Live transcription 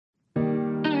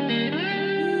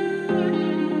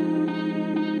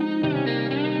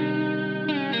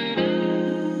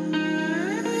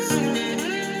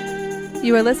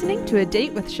You are listening to A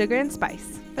Date with Sugar and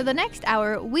Spice. For the next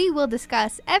hour, we will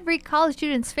discuss every college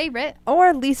student's favorite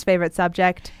Or least favorite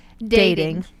subject,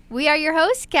 dating. We are your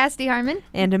hosts, Cassidy Harmon.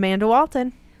 And Amanda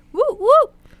Walton. Woo woo!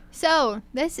 So,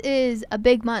 this is a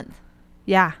big month.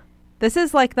 Yeah. This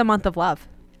is like the month of love.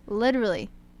 Literally.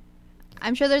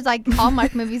 I'm sure there's like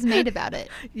Hallmark movies made about it.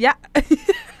 Yeah.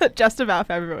 Just about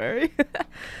February.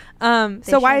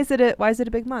 So why is it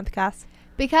a big month, Cass?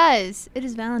 Because it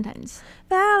is Valentine's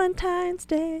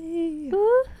Day.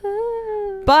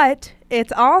 Woo-hoo. But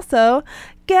it's also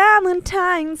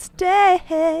Galentine's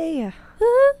Day.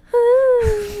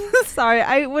 Sorry,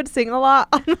 I would sing a lot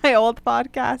on my old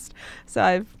podcast, so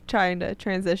I'm trying to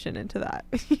transition into that.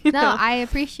 No, I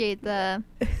appreciate the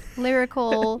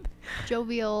lyrical,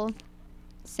 jovial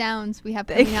sounds we have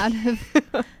coming out of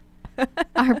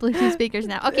our Bluetooth speakers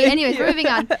now. Okay, anyways, we're moving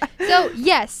on. So,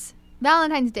 yes,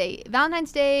 Valentine's Day.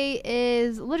 Valentine's Day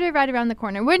is literally right around the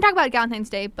corner. We're going to talk about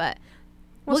Valentine's Day, but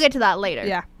we'll get to that later.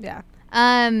 Yeah.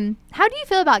 How do you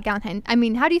feel about how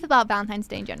do you feel about Valentine's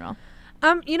Day in general?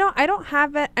 I don't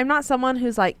have it. I'm not someone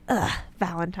who's like, ugh,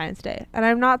 Valentine's Day. And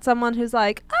I'm not someone who's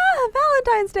like,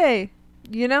 Valentine's Day.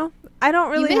 I don't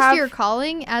really have... You missed have... your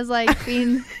calling as, like,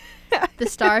 being the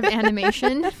star of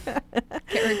animation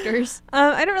characters.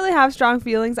 I don't really have strong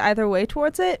feelings either way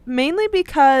towards it. Mainly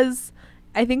because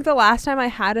I think the last time I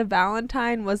had a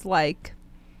Valentine was, like,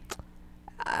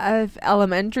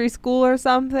 elementary school or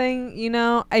something.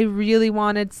 I really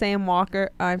wanted Sam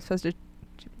Walker. I'm supposed to...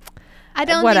 I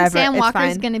don't think Sam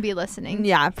Walker's going to be listening.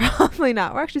 Yeah, probably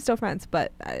not. We're actually still friends.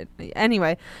 But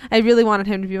anyway, I really wanted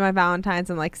him to be my Valentine's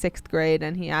in like 6th grade,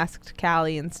 and he asked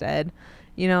Callie instead.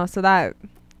 So that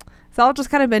it's all just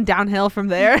kind of been downhill from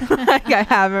there. Like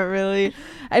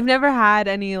I've never had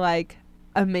any like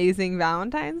amazing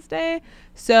Valentine's Day.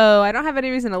 So I don't have any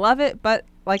reason to love it, but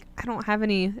like I don't have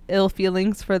any ill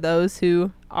feelings for those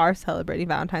who are celebrating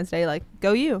Valentine's Day. Like,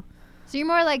 go you. So you're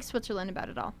more like Switzerland about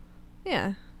it all.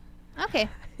 Yeah. Okay.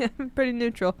 I'm pretty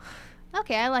neutral.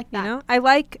 Okay, I like that. I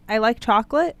like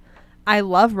chocolate. I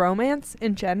love romance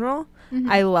in general. Mm-hmm.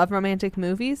 I love romantic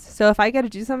movies. So if I get to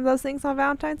do some of those things on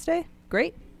Valentine's Day,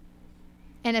 great.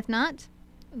 And if not,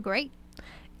 great.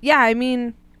 Yeah,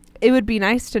 it would be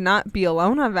nice to not be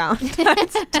alone on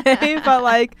Valentine's Day, but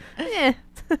like,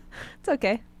 it's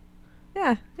okay.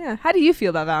 Yeah. How do you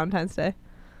feel about Valentine's Day?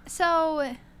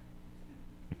 So,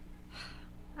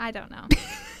 I don't know.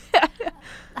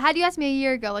 Had you asked me a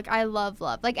year ago, like, I love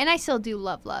love. Like, and I still do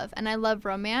love love. And I love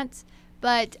romance.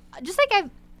 But just like I've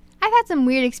had some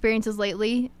weird experiences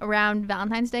lately around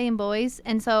Valentine's Day and boys.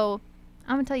 And so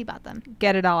I'm going to tell you about them.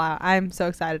 Get it all out. I'm so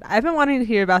excited. I've been wanting to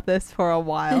hear about this for a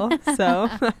while. So.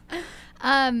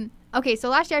 Okay, so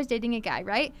last year I was dating a guy,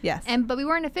 right? Yes. But we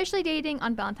weren't officially dating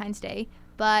on Valentine's Day.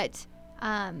 But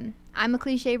I'm a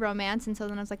cliche romance. And so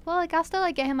then I was like, well, like, I'll still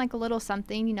like get him like a little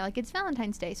something, like it's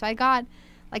Valentine's Day. So I got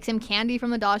like some candy from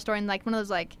the dollar store and like one of those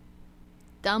like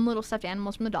dumb little stuffed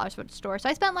animals from the dollar store. So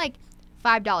I spent like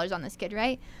 $5 on this kid,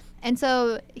 right? And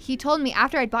so he told me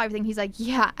after I'd bought everything, he's like,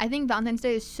 yeah, I think Valentine's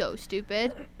Day is so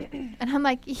stupid. And I'm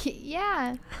like,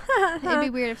 yeah, it'd be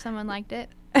weird if someone liked it.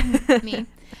 Me. So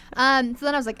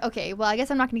then I was like, okay, well, I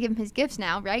guess I'm not going to give him his gifts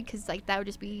now, right? Because like that would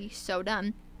just be so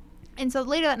dumb. And so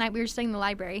later that night we were sitting in the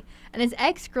library and his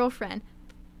ex-girlfriend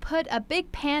put a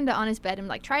big panda on his bed and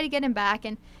like tried to get him back.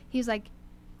 And he was like,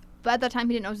 but at that time,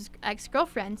 he didn't know it was his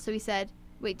ex-girlfriend. So he said,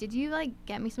 wait, did you, like,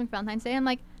 get me some Valentine's Day? I'm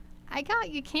like, I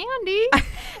got you candy.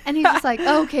 And he's just like,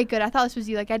 oh, okay, good. I thought this was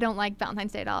you. Like, I don't like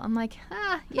Valentine's Day at all. I'm like,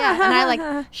 yeah. And I,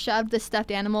 like, shoved the stuffed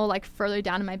animal, like, further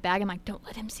down in my bag. I'm like, don't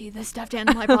let him see the stuffed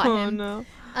animal I bought him. No.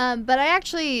 But I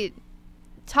actually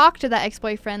talked to that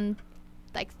ex-boyfriend,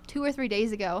 like, 2 or 3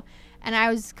 days ago. And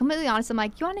I was completely honest. I'm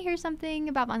like, you want to hear something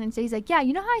about Valentine's Day? He's like, yeah,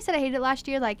 you know how I said I hated it last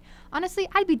year? Like, honestly,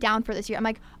 I'd be down for this year. I'm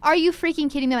like, are you freaking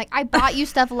kidding me? Like, I bought you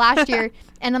stuff last year.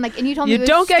 And I'm like, and you told me it was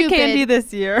don't stupid. Get candy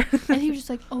this year. And he was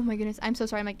just like, oh my goodness, I'm so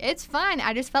sorry. I'm like, it's fine.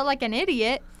 I just felt like an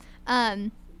idiot.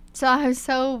 So I was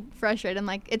so frustrated. I'm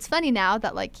like, it's funny now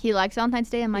that like he likes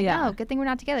Valentine's Day. I'm like, oh, good thing we're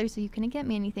not together. So you couldn't get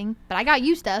me anything. But I got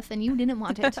you stuff and you didn't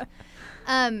want it. So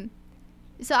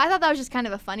I thought that was just kind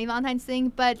of a funny Valentine's thing.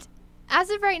 But as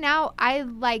of right now, I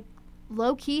like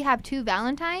low-key have 2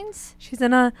 Valentines. She's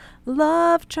in a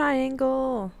love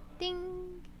triangle.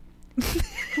 Ding.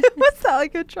 Was that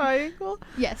like a triangle?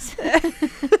 Yes.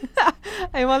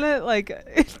 I want to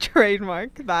like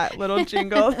trademark that little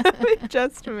jingle that we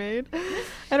just made.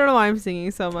 I don't know why I'm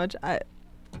singing so much.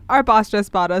 Our boss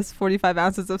just bought us 45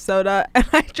 ounces of soda, and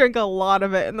I drank a lot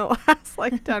of it in the last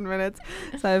like 10 minutes.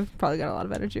 So I've probably got a lot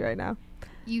of energy right now.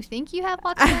 You think you have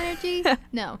lots of energy?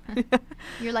 No.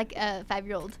 You're like a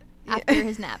 5-year-old after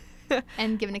his nap.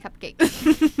 and given a cupcake.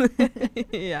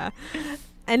 Yeah.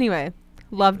 Anyway,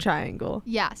 love triangle.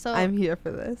 Yeah, so I'm here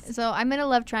for this. So I'm in a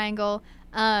love triangle.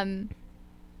 And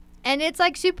it's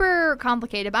like super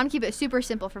complicated, but I'm keeping it super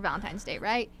simple for Valentine's Day,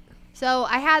 right? So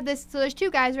I had this. So there's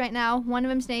 2 guys right now. One of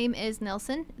them's name is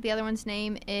Nelson. The other one's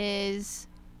name is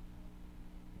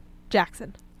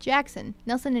Jackson.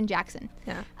 Nelson and Jackson.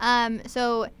 Yeah.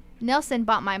 So Nelson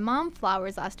bought my mom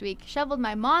flowers last week, shoveled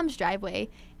my mom's driveway,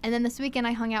 and then this weekend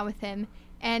I hung out with him.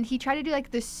 And he tried to do like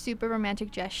this super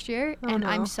romantic gesture, and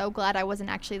I'm so glad I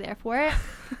wasn't actually there for it,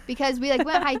 because we like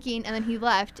went hiking and then he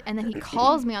left, and then he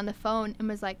calls me on the phone and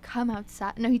was like, "Come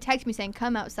outside." No, he texted me saying,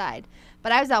 "Come outside,"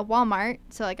 but I was at Walmart,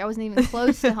 so like I wasn't even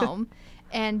close to home,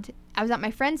 and I was at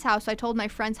my friend's house. So I told my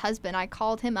friend's husband, I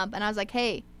called him up and I was like,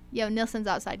 "Hey, yo, Nilsson's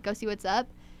outside. Go see what's up."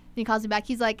 And he calls me back.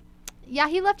 He's like, "Yeah,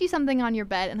 he left you something on your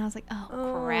bed," and I was like,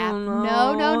 "Oh crap!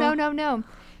 No."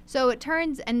 So it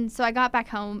turns, and so I got back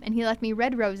home, and he left me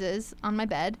red roses on my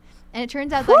bed, and it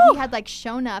turns out that he had like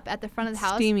shown up at the front of the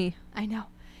house. Steamy. I know.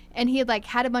 And he had like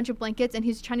had a bunch of blankets, and he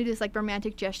was trying to do this like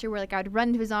romantic gesture where like I would run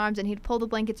into his arms and he'd pull the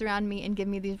blankets around me and give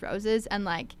me these roses and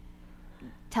like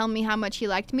tell me how much he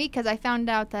liked me, because I found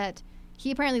out that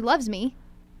he apparently loves me.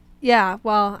 Yeah,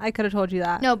 well, I could have told you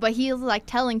that. No, but he's like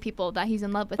telling people that he's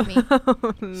in love with me.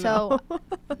 Oh, no. So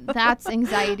that's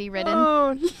anxiety ridden.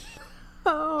 Oh,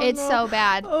 It's so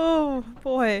bad. Oh,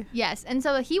 boy. Yes, and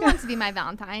so he wants to be my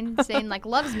Valentine, saying like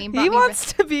loves me. He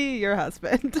wants to be your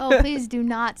husband. Oh, please do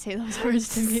not say those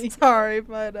words to me. Sorry,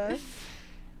 but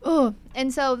Oh,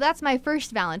 and so that's my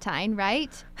first Valentine,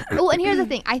 right? Oh, and here's the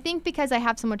thing. I think because I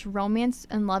have so much romance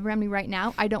and love around me right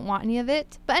now, I don't want any of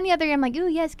it. But any other year, I'm like, ooh,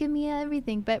 yes, give me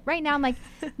everything. But right now, I'm like,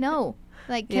 no.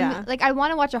 Like, like I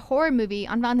want to watch a horror movie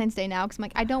on Valentine's Day now, because I'm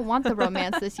like, I don't want the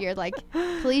romance this year. Like,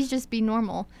 please just be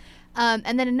normal.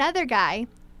 And then another guy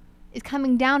is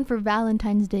coming down for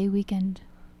Valentine's Day weekend.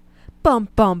 Bum,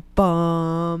 bum,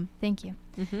 bum. Thank you.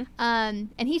 Mm-hmm. And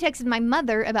he texted my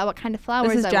mother about what kind of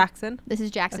flowers. This is Jackson. This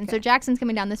is Jackson. Okay. So Jackson's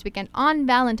coming down this weekend on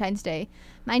Valentine's Day.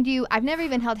 Mind you, I've never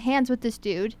even held hands with this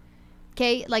dude.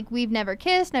 Okay, like we've never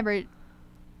kissed,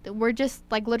 we're just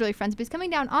like literally friends. But he's coming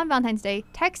down on Valentine's Day.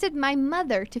 Texted my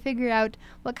mother to figure out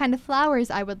what kind of flowers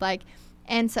I would like.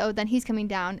 And so then he's coming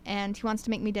down and he wants to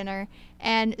make me dinner.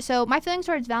 And so my feelings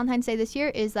towards Valentine's Day this year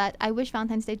is that I wish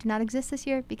Valentine's Day did not exist this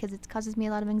year, because it causes me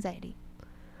a lot of anxiety.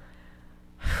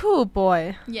 Oh,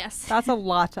 boy. Yes. That's a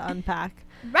lot to unpack.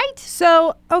 Right?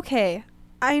 So, okay.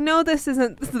 I know this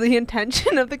isn't the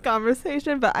intention of the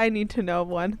conversation, but I need to know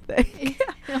one thing.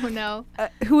 Oh, no.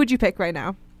 Who would you pick right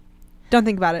now? Don't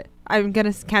think about it. I'm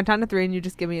going to count down to 3 and you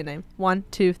just give me a name. 1,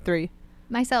 2, 3.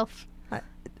 Myself.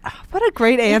 What a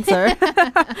great answer.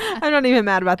 I'm not even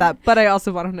mad about that, but I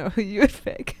also want to know who you would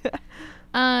pick.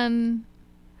 Who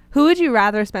would you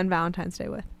rather spend Valentine's Day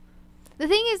with? The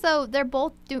thing is, though, they're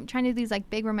both trying to do these like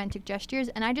big romantic gestures,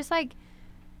 and I just like,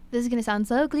 this is gonna sound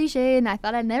so cliche, and I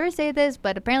thought I'd never say this,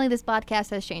 but apparently this podcast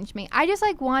has changed me. I just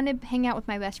like want to hang out with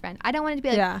my best friend. I don't want it to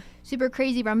be like super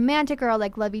crazy romantic or all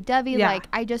like lovey-dovey. Yeah. Like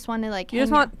I just want to like. You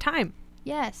just want time.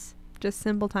 Yes. Just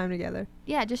simple time together.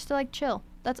 Yeah, just to like chill.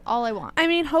 That's all I want. I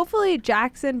mean, hopefully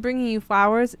Jackson bringing you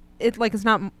flowers, it's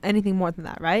not anything more than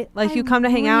that, right? Like you come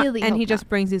to hang out and he just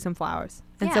brings you some flowers.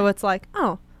 And so it's like,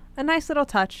 oh, a nice little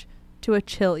touch to a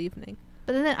chill evening.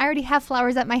 But then I already have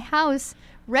flowers at my house.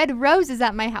 Red roses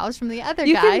at my house from the other guy.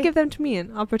 You can give them to me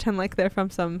and I'll pretend like they're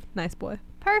from some nice boy.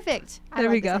 Perfect. There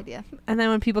we go. Idea. And then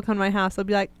when people come to my house, they'll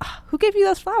be like, oh, who gave you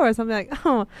those flowers? I'll be like,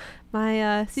 oh,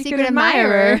 my secret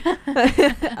admirer.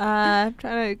 I'm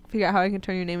trying to figure out how I can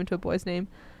turn your name into a boy's name.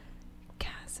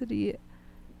 Cassidy.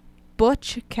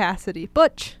 Butch Cassidy.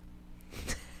 Butch.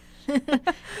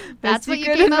 That's what you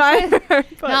came up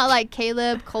with? Not like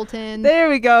Caleb, Colton. There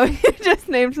we go. You just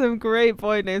named some great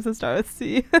boy names that start with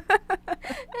C.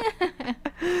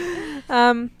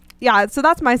 Yeah, so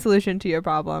that's my solution to your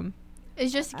problem.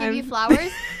 Is just give you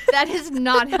flowers? That is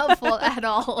not helpful at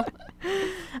all.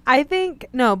 I think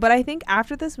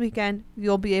after this weekend,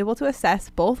 you'll be able to assess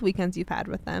both weekends you've had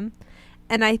with them.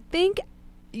 And I think,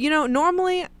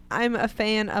 normally I'm a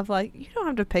fan of like, you don't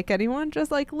have to pick anyone,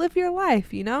 just like live your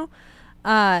life,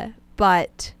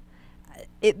 but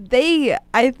they,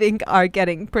 I think, are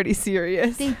getting pretty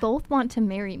serious. They both want to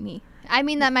marry me. I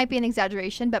mean, that might be an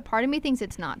exaggeration, but part of me thinks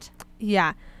it's not.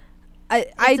 Yeah.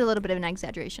 It's a little bit of an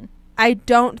exaggeration. I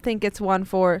don't think it's one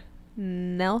for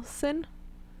Nelson.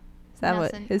 Is that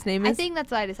Nelson. What his name is? I think that's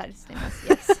what I decided his name was,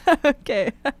 yes.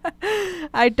 Okay.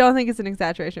 I don't think it's an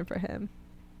exaggeration for him.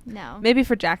 No. Maybe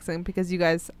for Jackson, because you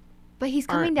guys... But he's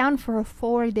coming down for a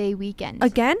 4-day weekend.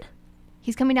 Again?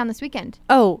 He's coming down this weekend.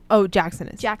 Oh, Jackson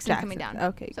is. Jackson coming down.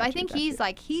 Okay. So I think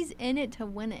he's in it to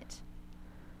win it.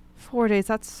 4 days.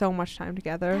 That's so much time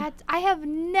together. I have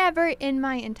never in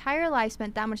my entire life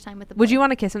spent that much time with the boy. Would you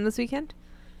want to kiss him this weekend?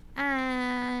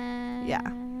 Yeah.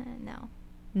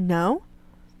 No?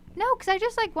 No, because I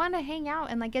just, like, want to hang out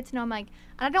and, like, get to know him. Like,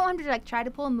 I don't want him to, like, try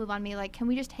to pull a move on me. Like, can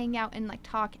we just hang out and, like,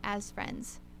 talk as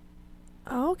friends?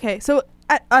 Oh, okay. So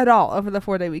at all over the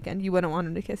 4-day weekend, you wouldn't want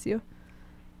him to kiss you?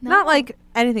 No. Not, like,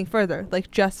 anything further.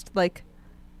 Like, just, like,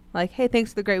 hey,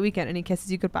 thanks for the great weekend, and he kisses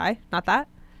you goodbye? Not that?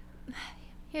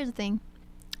 Here's the thing.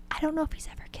 I don't know if he's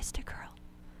ever kissed a girl.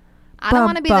 I don't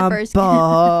want to be the first.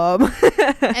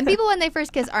 And people, when they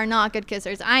first kiss, are not good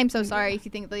kissers. I'm so sorry if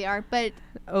you think they are, but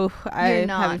oh, I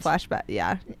have a flashback.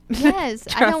 Yeah. Yes,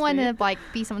 I don't want to like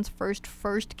be someone's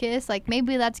first kiss. Like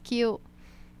maybe that's cute,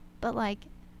 but like,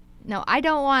 no, I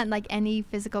don't want like any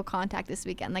physical contact this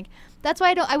weekend. Like that's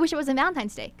why I wish it was on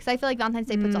Valentine's Day, because I feel like Valentine's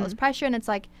Day puts all this pressure, and it's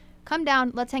like, come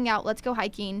down, let's hang out, let's go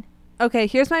hiking. Okay,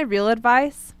 here's my real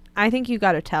advice. I think you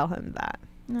got to tell him that.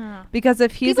 No. Because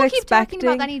if he's people expecting... keep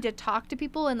talking about I need to talk to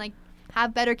people and like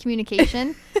have better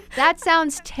communication. That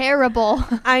sounds terrible.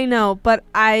 I know, but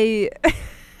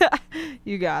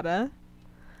you gotta.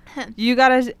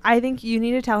 I think you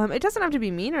need to tell him. It doesn't have to be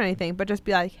mean or anything, but just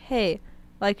be like, hey,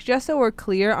 like just so we're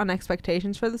clear on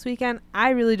expectations for this weekend, I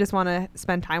really just want to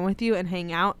spend time with you and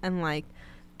hang out and like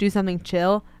do something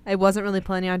chill. I wasn't really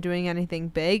planning on doing anything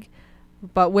big.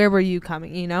 But where were you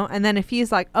coming, you know? And then if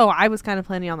he's like, oh, I was kind of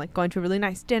planning on like going to a really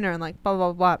nice dinner and like blah,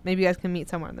 blah, blah, maybe you guys can meet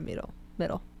somewhere in the middle.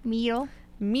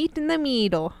 Meet in the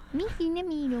middle. Yeah.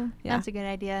 That's a good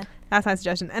idea. That's my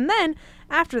suggestion. And then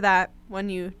after that, when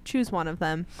you choose one of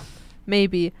them,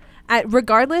 maybe,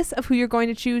 regardless of who you're going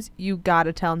to choose, you got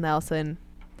to tell Nelson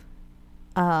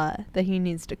that he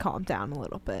needs to calm down a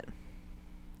little bit.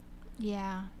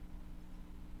 Yeah.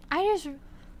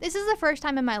 This is the first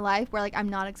time in my life where, like, I'm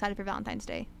not excited for Valentine's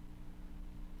Day.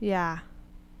 Yeah.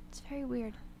 It's very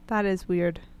weird. That is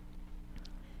weird.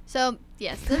 So,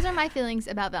 yes, those are my feelings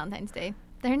about Valentine's Day.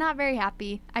 They're not very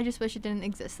happy. I just wish it didn't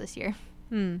exist this year.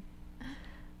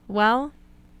 Well,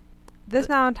 this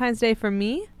Valentine's Day for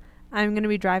me, I'm going to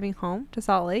be driving home to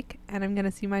Salt Lake, and I'm going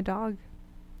to see my dog.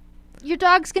 Your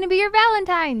dog's going to be your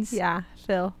Valentine's. Yeah,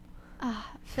 Phil.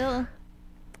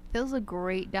 Phil's a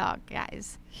great dog,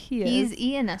 guys. He's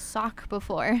eaten a sock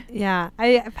before. Yeah, I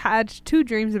have had 2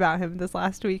 dreams about him this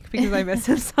last week because I miss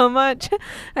him so much.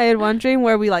 I had one dream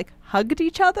where we like hugged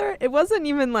each other. It wasn't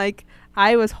even like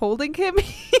I was holding him.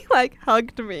 He like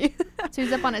hugged me. So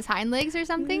he's up on his hind legs or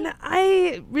something?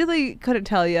 I really couldn't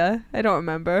tell you. I don't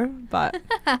remember, but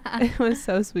it was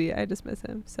so sweet. I just miss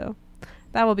him. So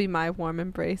that will be my warm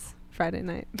embrace Friday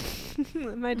night.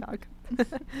 My dog.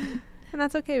 And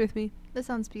that's okay with me. That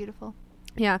sounds beautiful.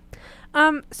 Yeah.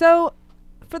 So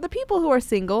for the people who are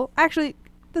single, actually,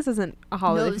 this isn't a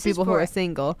holiday for people who are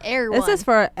single. Everyone. This is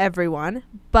for everyone.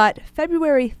 But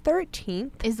February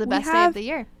 13th is the best day of the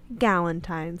year.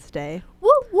 Galentine's Day.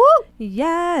 Woo woo.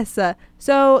 Yes.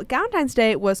 So Galentine's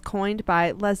Day was coined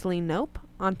by Leslie Knope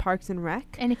on Parks and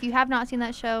Rec. And if you have not seen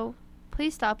that show,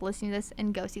 please stop listening to this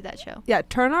and go see that show. Yeah,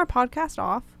 turn our podcast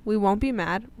off. We won't be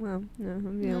mad. Well, no,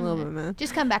 we'll be a little bit mad.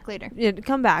 Just come back later. Yeah,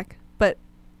 come back. But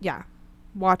yeah,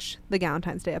 watch the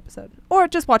Galentine's Day episode. Or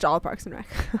just watch all of Parks and Rec.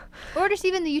 Or just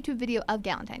even the YouTube video of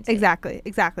Galentine's Day.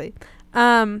 Exactly.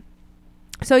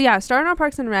 So yeah, starting on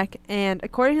Parks and Rec, and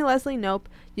according to Leslie Knope,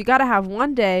 you got to have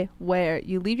one day where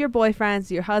you leave your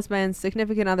boyfriends, your husbands,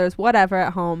 significant others, whatever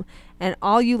at home, and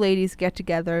all you ladies get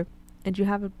together and you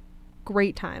have a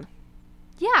great time.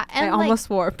 Yeah, and I almost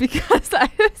swore because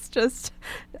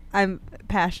I'm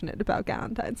passionate about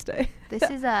Galentine's Day. This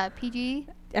is a PG.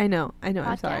 I know.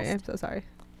 Podcast. I'm so sorry.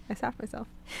 I stopped myself.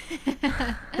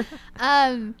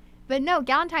 But no,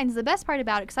 Galentine's is the best part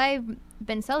about it, because I've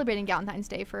been celebrating Galentine's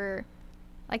Day for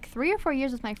like 3 or 4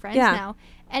 years with my friends now,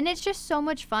 and it's just so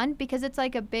much fun because it's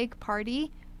like a big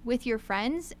party with your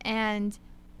friends, and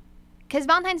because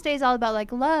Valentine's Day is all about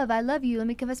like love. I love you. Let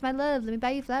me confess my love. Let me buy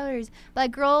you flowers.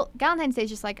 But Galentine's Day is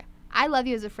just like, I love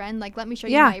you as a friend. Like, let me show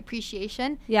you my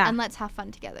appreciation. Yeah. And let's have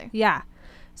fun together. Yeah.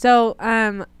 So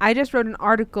I just wrote an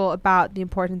article about the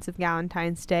importance of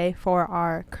Galentine's Day for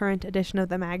our current edition of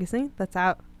the magazine that's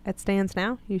out. It stands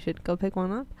now. You should go pick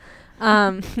one up.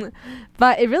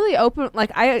 But it really opened,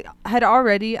 like I was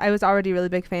already a really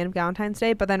big fan of Galentine's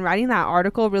Day, but then writing that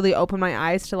article really opened my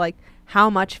eyes to like how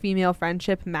much female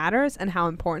friendship matters and how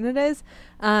important it is,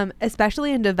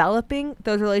 especially in developing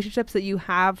those relationships that you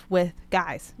have with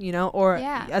guys, you know, or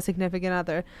a significant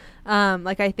other.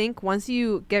 Like I think once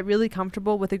you get really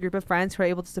comfortable with a group of friends who are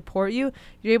able to support you,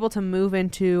 you're able to move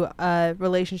into a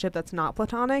relationship that's not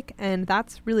platonic, and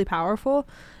that's really powerful.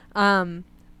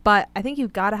 But I think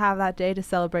you've got to have that day to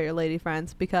celebrate your lady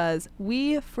friends, because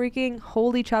we freaking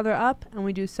hold each other up and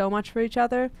we do so much for each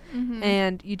other. Mm-hmm.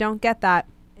 And you don't get that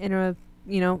in a,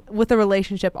 with a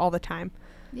relationship all the time,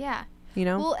 Yeah. you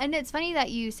know? Well, and it's funny that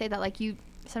you say that, like, you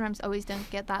sometimes always don't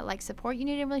get that, like, support you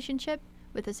need in a relationship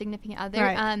with a significant other.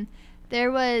 Right.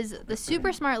 There was the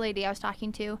super smart lady I was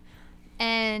talking to,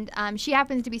 and she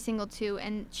happens to be single too,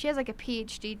 and she has like a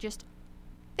PhD, just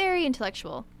very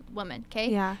intellectual woman,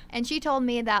 okay? Yeah. And she told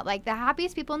me that, like, the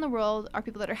happiest people in the world are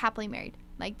people that are happily married.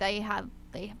 Like, they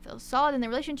feel solid in their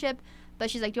relationship. But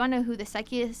she's like, do you want to know who the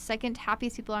second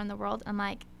happiest people are in the world? I'm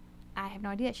like, I have no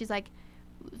idea. She's like,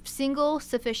 single,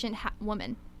 sufficient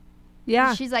woman.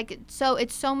 Yeah. She's like, so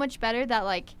it's so much better that,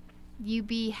 like, you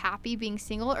be happy being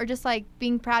single, or just, like,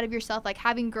 being proud of yourself, like,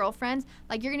 having girlfriends.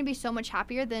 Like, you're going to be so much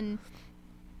happier than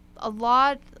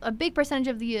a big percentage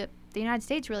of the United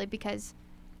States, really, because,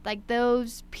 like,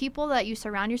 those people that you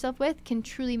surround yourself with can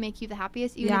truly make you the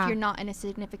happiest, even if you're not in a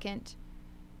significant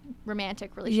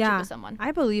romantic relationship with someone.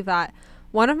 I believe that.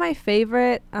 One of my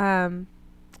favorite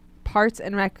parts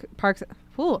of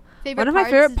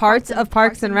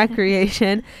Parks and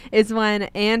Recreation is when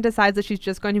Anne decides that she's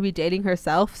just going to be dating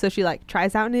herself. So she, like,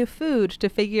 tries out new food to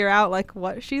figure out, like,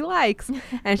 what she likes.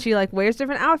 And she, like, wears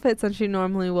different outfits than she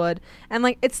normally would. And,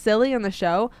 like, it's silly in the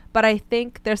show, but I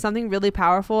think there's something really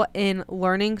powerful in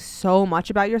learning so much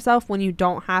about yourself when you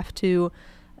don't have to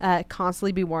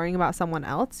constantly be worrying about someone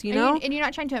else, you know? And you're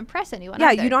not trying to impress anyone. Yeah,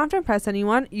 either. you don't have to impress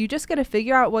anyone. You just got to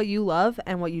figure out what you love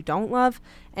and what you don't love,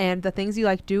 and the things you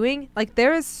like doing. Like,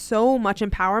 there is so much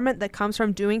empowerment that comes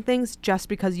from doing things just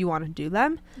because you want to do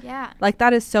them. Yeah. Like,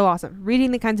 that is so awesome. Reading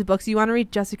the kinds of books you want to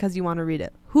read just because you want to read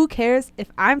it. Who cares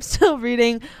if I'm still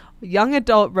reading young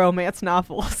adult romance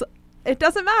novels? It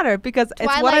doesn't matter, because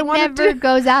Twilight it's what I want to do. never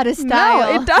goes out of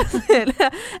style. No, it doesn't.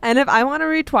 And if I want to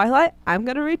read Twilight, I'm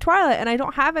going to read Twilight, and I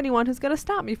don't have anyone who's going to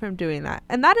stop me from doing that.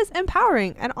 And that is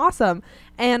empowering and awesome.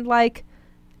 And, like,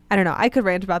 I don't know, I could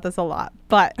rant about this a lot,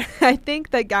 but I think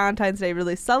that Valentine's Day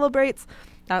really celebrates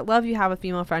that love you have with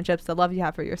female friendships, the love you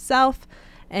have for yourself.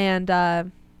 And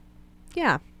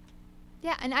yeah.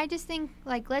 Yeah, and I just think,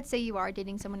 like, let's say you are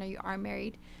dating someone or you are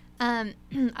married. I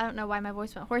don't know why my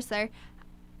voice went hoarse there.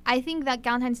 I think that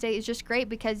Valentine's Day is just great,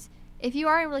 because if you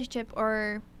are in a relationship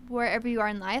or wherever you are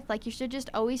in life, like, you should just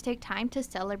always take time to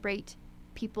celebrate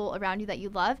people around you that you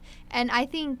love. And I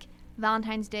think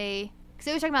Valentine's Day, because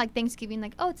they always talk about, like, Thanksgiving,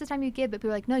 like, oh, it's the time you give, but people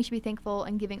are like, no, you should be thankful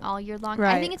and giving all year long.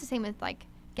 Right. I think it's the same with, like,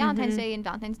 Valentine's Day and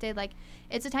Valentine's Day. Like,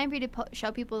 it's a time for you to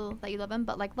show people that you love them,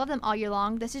 but, like, love them all year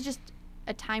long. This is just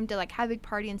a time to, like, have a big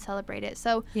party and celebrate it.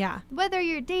 So Yeah. whether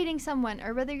you're dating someone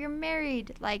or whether you're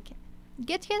married, like,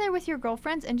 get together with your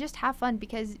girlfriends and just have fun,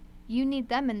 because you need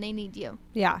them and they need you.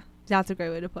 Yeah, that's a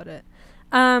great way to put it.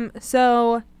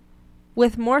 So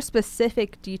with more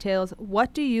specific details,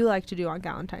 what do you like to do on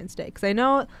Valentine's Day? Because I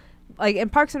know, like, in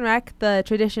Parks and Rec, the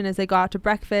tradition is they go out to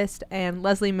breakfast and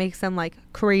Leslie makes them, like,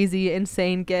 crazy,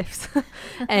 insane gifts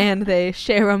and they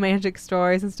share romantic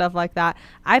stories and stuff like that.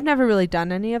 I've never really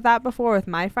done any of that before with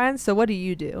my friends. So what do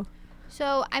you do?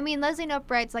 So, I mean, Leslie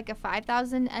Knope writes, like, a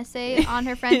 5,000 essay on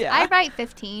her friends. Yeah. I write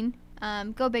 15.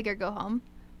 Go big or go home.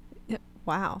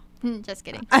 Wow. Just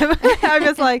kidding. I'm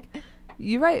just like,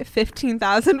 you write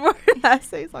 15,000 word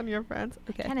essays on your friends?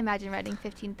 Okay. I can't imagine writing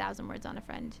 15,000 words on a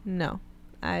friend. No.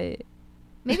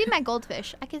 Maybe my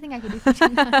goldfish. I think I could do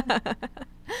 15.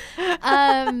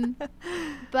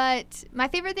 But my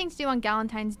favorite thing to do on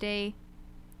Valentine's Day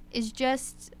is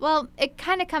just, well, it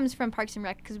kind of comes from Parks and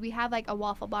Rec, because we have, like, a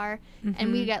waffle bar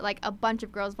and we get, like, a bunch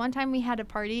of girls. One time we had a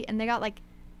party and we got like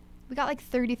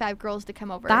 35 girls to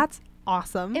come over. That's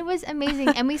awesome. It was amazing.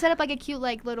 And we set up, like, a cute,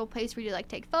 like, little place for you to, like,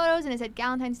 take photos, and it said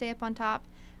Valentine's Day up on top.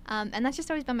 And that's just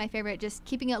always been my favorite, just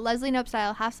keeping it Leslie Knope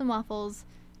style, have some waffles,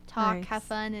 talk, Nice. have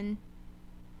fun, and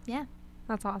yeah.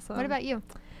 That's awesome. What about you?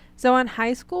 So in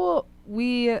high school,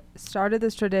 we started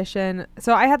this tradition.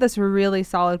 So I had this really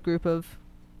solid group of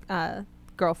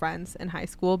girlfriends in high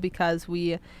school, because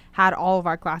we had all of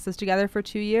our classes together for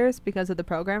 2 years because of the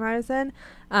program I was in.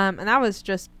 And that was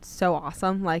just so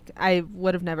awesome. Like, I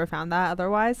would have never found that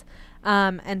otherwise.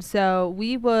 And so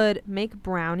we would make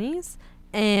brownies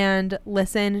and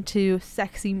listen to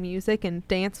sexy music and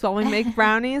dance while we make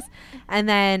brownies, and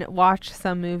then watch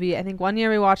some movie. I think one year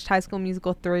we watched High School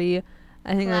Musical 3.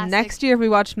 I think the Classic. next year we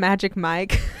watched Magic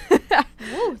Mike.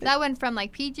 Woo, that went from,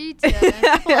 like, PG to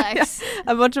triple X.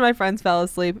 A bunch of my friends fell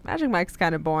asleep. Magic Mike's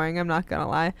kind of boring, I'm not gonna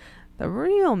lie. The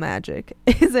real magic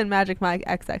is in Magic Mike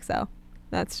XXL.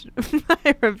 That's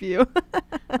my review.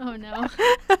 Oh, no.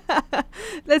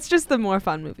 That's just the more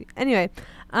fun movie. Anyway,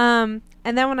 And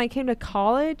then when I came to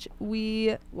college,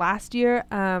 last year,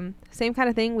 same kind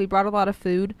of thing. We brought a lot of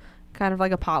food, kind of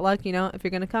like a potluck, you know, if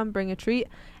you're going to come, bring a treat.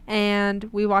 And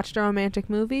we watched a romantic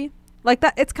movie. Like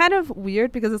that, it's kind of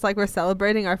weird because it's like we're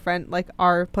celebrating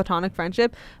our platonic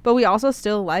friendship, but we also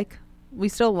still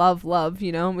love love,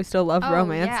 you know, and we still love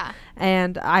romance. Yeah.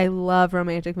 And I love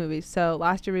romantic movies. So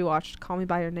last year we watched Call Me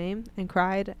By Your Name and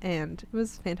cried, and it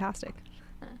was fantastic.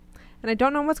 And I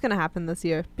don't know what's going to happen this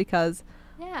year because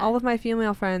all of my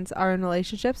female friends are in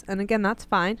relationships. And again, that's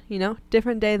fine. You know,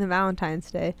 different day than Valentine's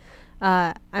Day.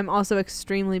 I'm also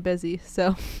extremely busy.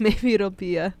 So maybe it'll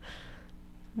be a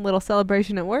little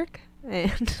celebration at work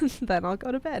and then I'll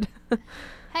go to bed.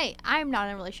 Hey, I'm not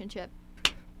in a relationship.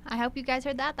 I hope you guys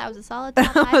heard that. That was a solid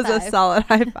high That was five. a solid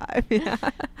high five. Yeah.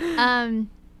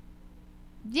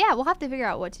 Yeah, we'll have to figure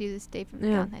out what to do this day for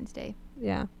Valentine's Day.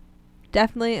 Yeah.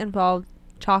 Definitely involved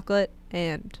chocolate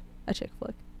and a chick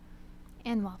flick.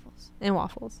 And waffles. And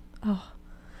waffles. Oh.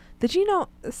 Did you know,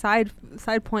 side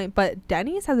point, but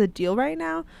Denny's has a deal right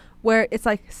now where it's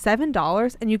like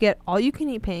 $7 and you get all you can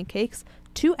eat pancakes,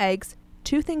 2 eggs,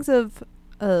 2 things of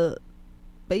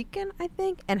bacon, I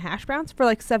think, and hash browns for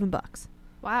like $7.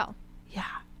 Wow. Yeah.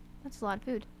 That's a lot of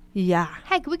food. Yeah.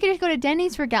 Heck, we could just go to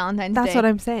Denny's for Valentine's Day. That's what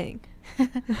I'm saying.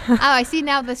 Oh, I see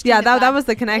now the Yeah, that was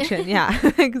the connection.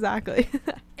 Yeah, exactly.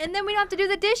 And then we don't have to do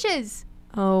the dishes.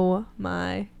 Oh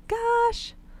my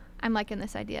gosh. I'm liking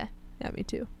this idea. Yeah, me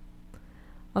too.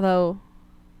 Although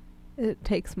it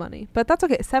takes money, but that's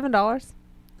okay. $7.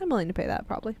 I'm willing to pay that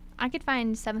probably. I could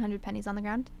find 700 pennies on the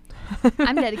ground.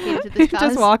 I'm dedicated to this cause.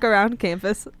 Just walk around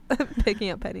campus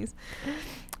picking up pennies.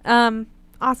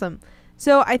 Awesome.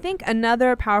 So I think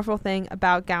another powerful thing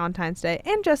about Valentine's Day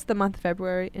and just the month of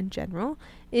February in general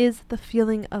is the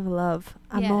feeling of love.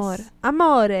 Amor. Yes.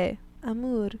 Amore.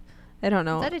 Amor. I don't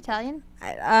know. Is that Italian?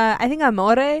 I think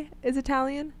amore is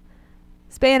Italian.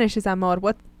 Spanish is amor.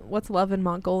 What's love in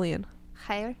Mongolian?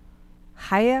 Khair.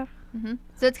 Khair? Mm-hmm.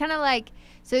 So it's kind of like,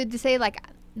 so to say like,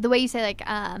 the way you say like,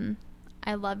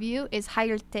 I love you is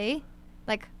hayerte.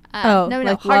 Like,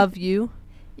 like love you.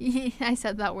 I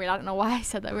said that weird. I don't know why I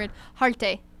said that weird.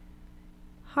 Harte.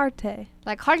 Harte.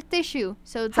 Like harteshu.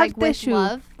 So it's like with Harteshu.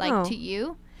 love, like to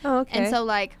you. Oh, okay. And so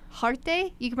like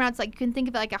harte, you can pronounce like, you can think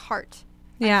of it like a heart.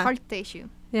 Like yeah. Harteshu.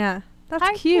 Yeah.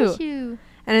 That's cute. Harteshu.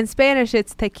 And in Spanish,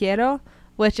 it's te quiero,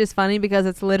 which is funny because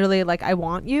it's literally like I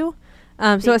want you.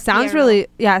 So it sounds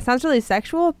really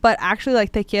sexual, but actually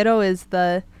like te quiero is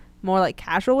the more like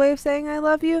casual way of saying I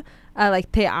love you.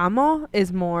 Like te amo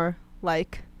is more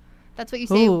like. That's what you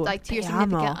say like to your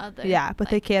significant other. Yeah,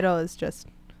 but like, te quiero is just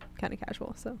kind of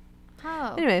casual. So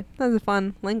oh. Anyway, that was a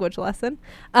fun language lesson,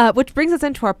 which brings us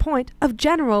into our point of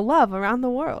general love around the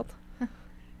world.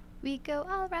 We go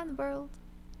all around the world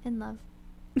in love.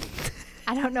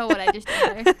 I don't know what I just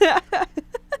did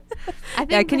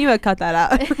there. Can you cut that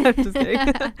out? I'm just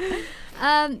kidding.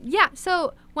 Yeah,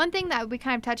 so one thing that we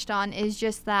kind of touched on is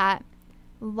just that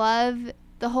love,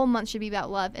 the whole month should be about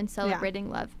love and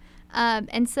celebrating love.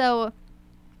 And so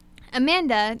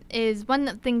Amanda is one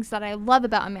of the things that I love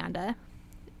about Amanda.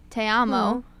 Te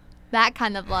amo, that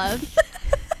kind of love.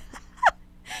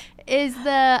 Is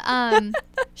the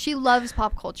she loves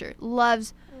pop culture,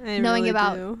 loves knowing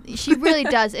about. She really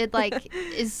does. It like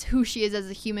is who she is as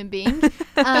a human being.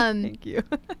 Thank you.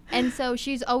 And so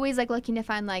she's always like looking to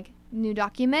find like new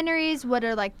documentaries. What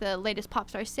are like the latest pop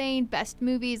stars saying? Best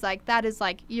movies. Like that is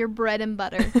like your bread and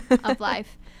butter of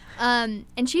life. And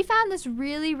she found this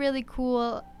really, really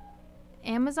cool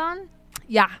Amazon.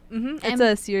 Yeah. Mm-hmm. It's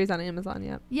a series on Amazon.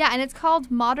 Yep. Yeah. And it's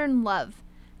called Modern Love.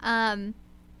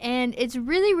 And it's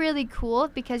really, really cool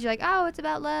because you're like, oh, it's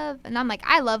about love. And I'm like,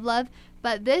 I love love.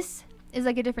 But this is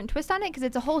like a different twist on it because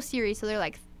it's a whole series. So they're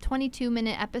like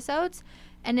 22-minute episodes.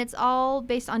 And it's all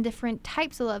based on different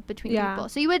types of love between people.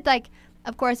 So you would like,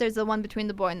 of course, there's the one between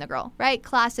the boy and the girl, right?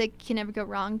 Classic, can never go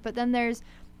wrong. But then there's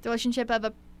the relationship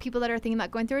of people that are thinking about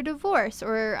going through a divorce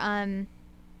or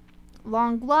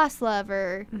long lost love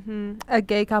or a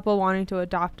gay couple wanting to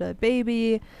adopt a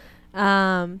baby.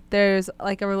 There's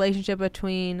like a relationship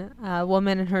between a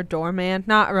woman and her doorman,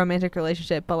 not a romantic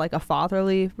relationship, but like a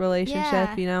fatherly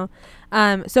relationship, you know?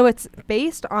 So it's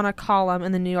based on a column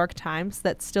in the New York Times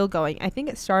that's still going. I think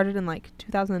it started in like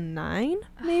 2009,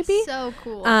 maybe. So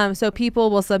cool. So people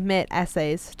will submit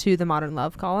essays to the Modern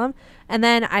Love column. And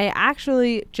then I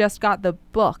actually just got the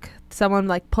book. Someone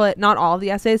like put not all the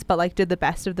essays, but like did the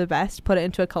best of the best, put it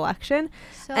into a collection.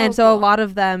 So a lot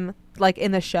of them like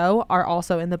in the show are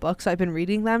also in the book. So I've been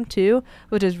reading them too,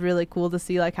 which is really cool to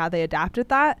see like how they adapted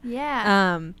that.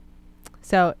 Yeah.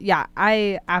 So yeah,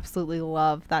 I absolutely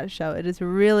love that show. It is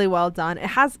really well done.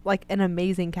 It has like an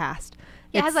amazing cast.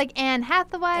 Yeah, it has like Anne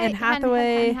Hathaway. Anne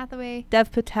Hathaway. Anne Hathaway.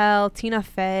 Dev Patel, Tina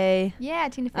Fey. Yeah,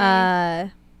 Tina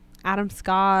Fey. Adam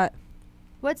Scott.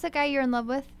 What's the guy you're in love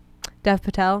with? Dev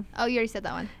Patel. Oh, you already said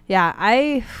that one. Yeah,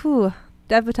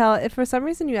 Dev Patel, if for some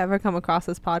reason you ever come across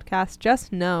this podcast,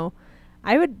 just know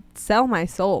I would sell my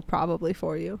soul probably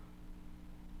for you.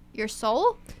 Your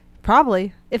soul?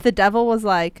 Probably. If the devil was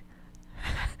like,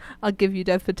 I'll give you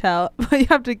Dev Patel, but you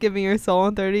have to give me your soul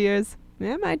in 30 years,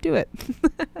 yeah, I might do it.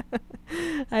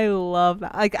 I love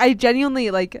that. Like, I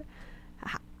genuinely, like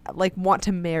want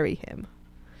to marry him.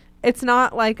 It's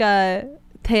not like a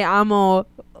te amo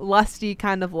lusty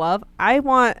kind of love. I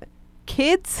want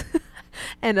kids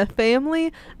and a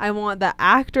family. I want the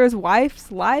actor's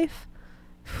wife's life.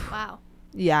 Wow.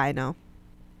 Yeah, I know.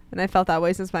 And I felt that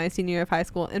way since my senior year of high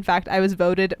school. In fact, I was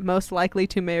voted most likely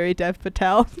to marry Dev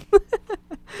Patel.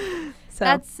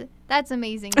 So that's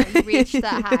amazing that you reached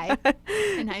that high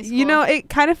in high school. You know, it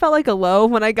kind of felt like a low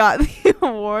when I got the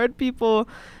award.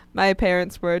 My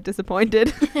parents were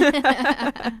disappointed.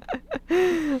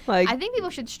 Like, I think people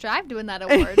should strive to win that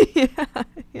award.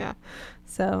 Yeah.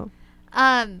 So.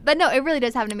 But no, it really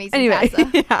does have an amazing cast, though.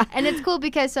 Yeah. And it's cool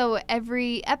because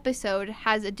every episode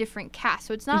has a different cast.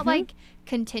 So it's not like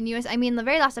continuous. I mean, the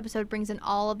very last episode brings in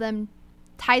all of them,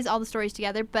 ties all the stories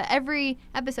together, but every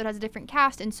episode has a different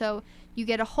cast, and so you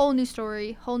get a whole new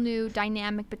story, whole new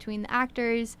dynamic between the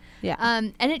actors. Yeah.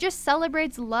 And it just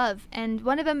celebrates love. And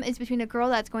one of them is between a girl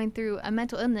that's going through a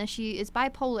mental illness. She is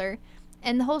bipolar,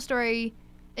 and the whole story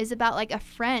is about like a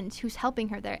friend who's helping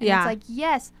her there. And it's like,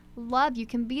 yes, love, you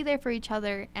can be there for each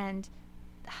other, and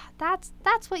that's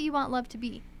what you want love to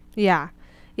be. Yeah.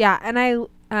 And I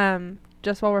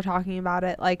just while we're talking about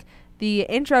it, like, the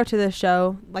intro to the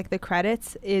show, like the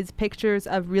credits, is pictures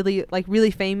of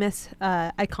really famous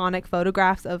iconic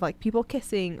photographs of like people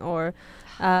kissing or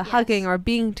hugging or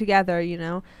being together, you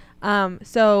know.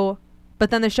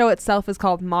 But then the show itself is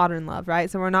called Modern Love, right?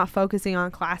 So we're not focusing on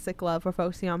classic love, we're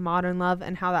focusing on modern love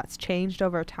and how that's changed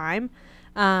over time.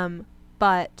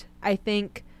 But I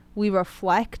think we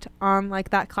reflect on like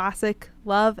that classic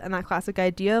love and that classic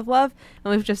idea of love,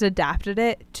 and we've just adapted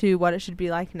it to what it should be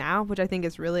like now, which I think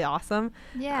is really awesome.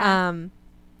 Yeah.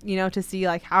 You know, to see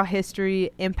like how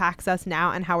history impacts us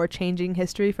now and how we're changing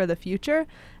history for the future.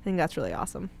 I think that's really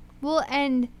awesome. Well,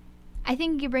 and I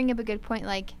think you bring up a good point,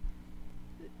 like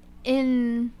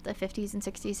in the 50s and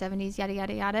 60s, 70s, yada,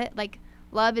 yada, yada, like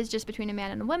love is just between a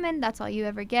man and a woman. That's all you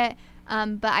ever get.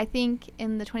 But I think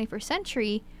in the 21st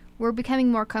century, we're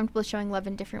becoming more comfortable showing love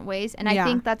in different ways. And I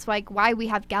think that's like why we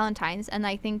have Galentine's. And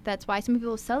I think that's why some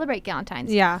people celebrate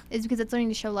Galentine's. Yeah. Is because it's learning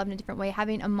to show love in a different way,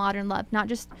 having a modern love, not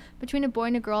just between a boy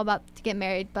and a girl about to get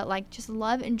married, but like just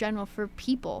love in general for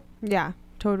people. Yeah,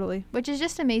 totally. Which is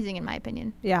just amazing in my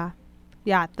opinion. Yeah.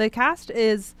 Yeah. The cast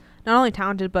is not only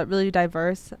talented, but really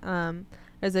diverse.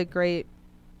 There's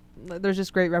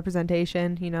just great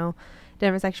representation, you know,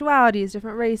 different sexualities,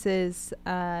 different races,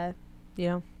 you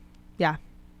know, yeah.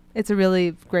 It's a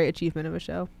really great achievement of a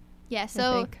show. Yeah,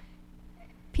 so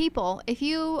people, if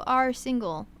you are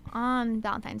single on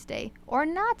Valentine's Day or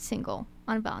not single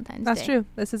on Valentine's Day. That's true.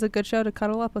 This is a good show to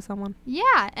cuddle up with someone.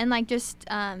 Yeah, and like just,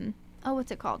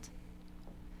 what's it called?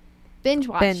 Binge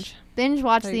watch. Binge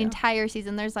watch the entire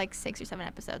season. There's like 6 or 7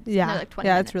 episodes. Yeah. No, like 20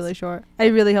 minutes. It's really short. I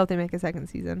really hope they make a second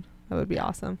season. That would be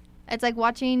awesome. It's like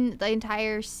watching the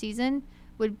entire season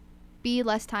would be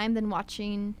less time than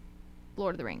watching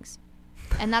Lord of the Rings.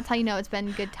 And that's how you know it's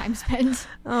been good time spent.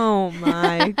 Oh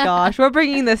my gosh. We're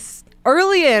bringing this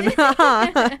early in.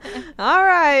 All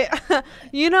right.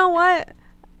 You know what?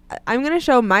 I'm going to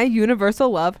show my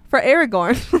universal love for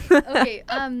Aragorn. Okay.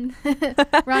 Wrong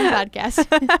podcast.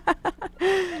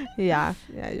 Yeah,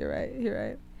 you're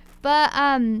right. But,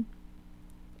 I don't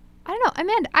know.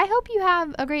 Amanda, I hope you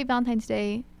have a great Valentine's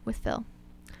Day with Phil.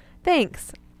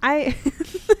 Thanks.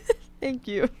 Thank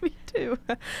you. Me too.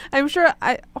 I'm sure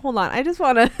hold on. I just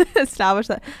want to establish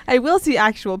that I will see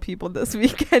actual people this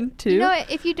weekend too. You know what?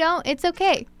 If you don't, it's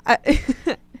okay.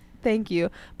 Thank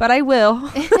you. But I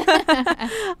will.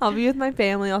 I'll be with my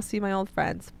family. I'll see my old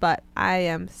friends. But I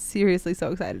am seriously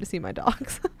so excited to see my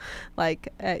dogs. Like,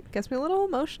 it gets me a little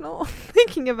emotional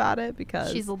thinking about it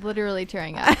because she's literally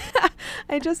tearing up.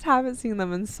 I just haven't seen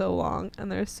them in so long,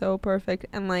 and they're so perfect.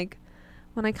 And like,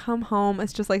 when I come home,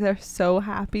 it's just like they're so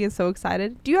happy and so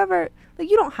excited. Do you ever, like,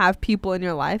 you don't have people in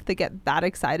your life that get that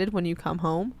excited when you come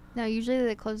home? No, usually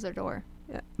they close their door.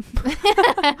 Yeah.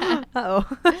 Uh-oh.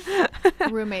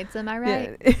 Roommates, am I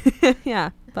right? Yeah. Yeah.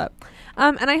 But,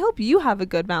 and I hope you have a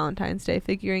good Valentine's Day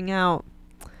figuring out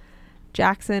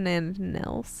Jackson and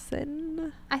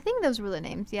Nelson. I think those were the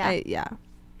names, yeah. Yeah.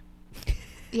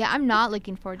 Yeah, I'm not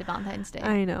looking forward to Valentine's Day.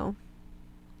 I know.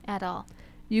 At all.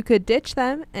 You could ditch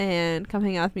them and come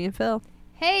hang out with me and Phil.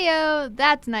 Heyo,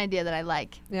 that's an idea that I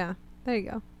like. Yeah, there you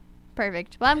go.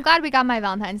 Perfect. Well, I'm glad we got my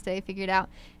Valentine's Day figured out.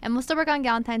 And we'll still work on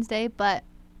Valentine's Day, but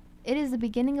it is the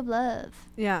beginning of love.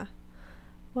 Yeah.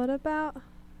 What about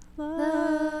love?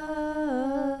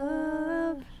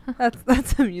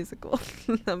 That's a musical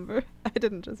number. I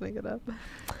didn't just make it up.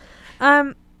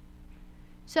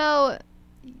 So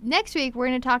next week we're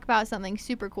going to talk about something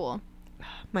super cool,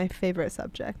 My favorite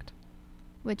subject.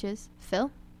 which is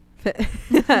Phil.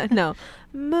 No,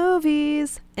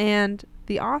 movies and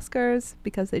the Oscars,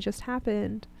 because they just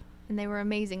happened. And they were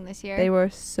amazing this year. They were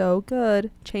so good.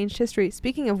 Changed history.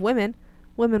 Speaking of women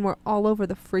were all over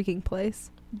the freaking place.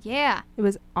 Yeah. It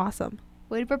was awesome.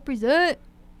 Way to represent.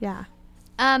 Yeah.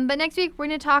 But next week we're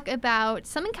going to talk about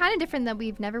something kind of different that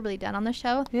we've never really done on the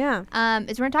show. Yeah.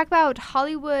 Is we're going to talk about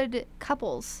Hollywood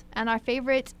couples and our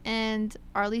favorite and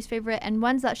our least favorite and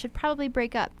ones that should probably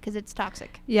break up because it's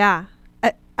toxic. Yeah.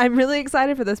 I'm really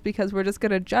excited for this because we're just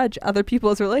going to judge other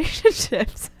people's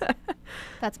relationships.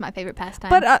 That's my favorite pastime.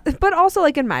 But also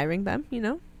like admiring them, you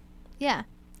know? Yeah.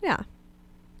 Yeah.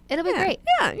 It'll be great.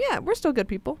 Yeah. We're still good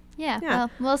people. Yeah. Yeah.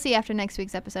 Well, we'll see after next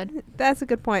week's episode. That's a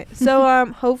good point. So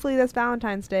hopefully this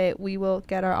Valentine's Day we will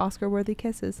get our Oscar-worthy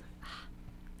kisses.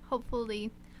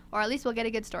 Hopefully. Or at least we'll get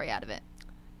a good story out of it.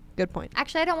 Good point.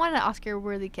 Actually, I don't want an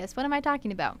Oscar-worthy kiss. What am I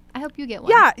talking about? I hope you get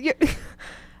one. Yeah.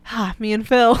 Me and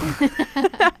Phil.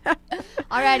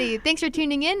 Alrighty. Thanks for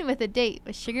tuning in with A Date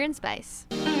with Sugar and Spice.